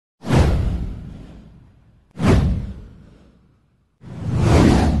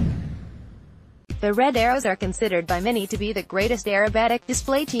The Red Arrows are considered by many to be the greatest aerobatic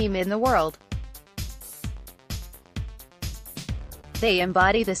display team in the world. They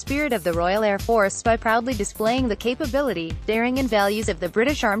embody the spirit of the Royal Air Force by proudly displaying the capability, daring and values of the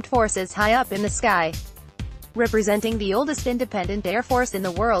British Armed Forces high up in the sky. Representing the oldest independent air force in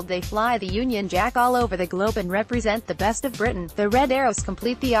the world, they fly the Union Jack all over the globe and represent the best of Britain. The Red Arrows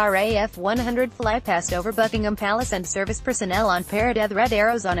complete the RAF100 Flypast over Buckingham Palace and service personnel on paradeThe. Red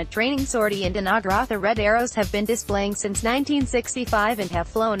Arrows on a training sortie in Inagra. The Red Arrows have been displaying since 1965 and have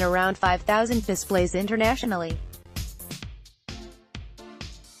flown around 5,000 displays internationally.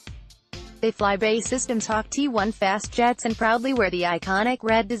 They fly BAE Systems Hawk T-1 fast jets and proudly wear the iconic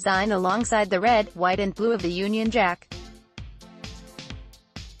red design alongside the red, white and blue of the Union Jack.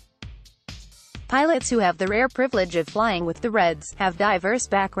 Pilots who have the rare privilege of flying with the Reds have diverse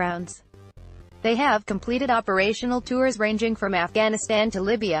backgrounds. They have completed operational tours ranging from Afghanistan to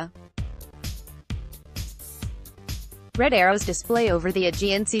Libya. Red Arrows display over the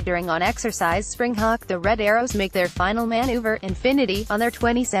Aegean Sea during on exercise Springhawk. The Red Arrows make their final maneuver, Infinity, on their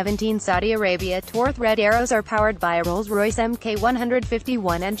 2017 Saudi Arabia tour. Red Arrows are powered by a Rolls-Royce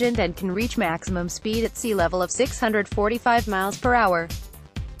Mk151 engine and can reach maximum speed at sea level of 645 miles per hour.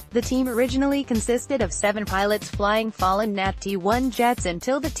 The team originally consisted of 7 pilots flying fallen Nat T-1 jets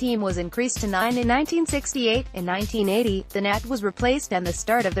until the team was increased to 9 in 1968. In 1980, the Nat was replaced and the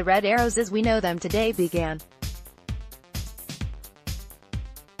start of the Red Arrows as we know them today began.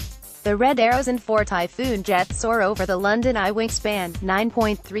 The Red Arrows and 4 Typhoon jets soar over the London Eye wingspan,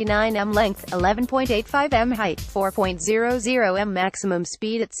 9.39 m length, 11.85 m height, 4.00 m maximum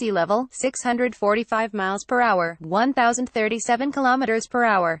speed at sea level, 645 miles per hour, 1,037 kilometers per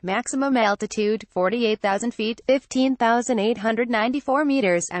hour, maximum altitude, 48,000 feet, 15,894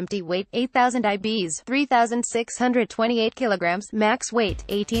 meters, empty weight, 8,000 IBs, 3,628 kilograms, max weight,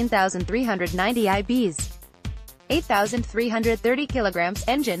 18,390 IBs. 8,330 kilograms,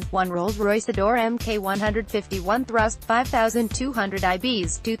 engine, 1 Rolls-Royce Adore Mk151 thrust, 5,200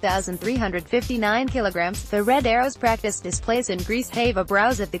 IBs, 2,359 kilograms. The Red Arrows practice displays in Greece. Have a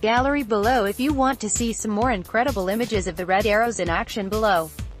browse at the gallery below if you want to see some more incredible images of the Red Arrows in action below.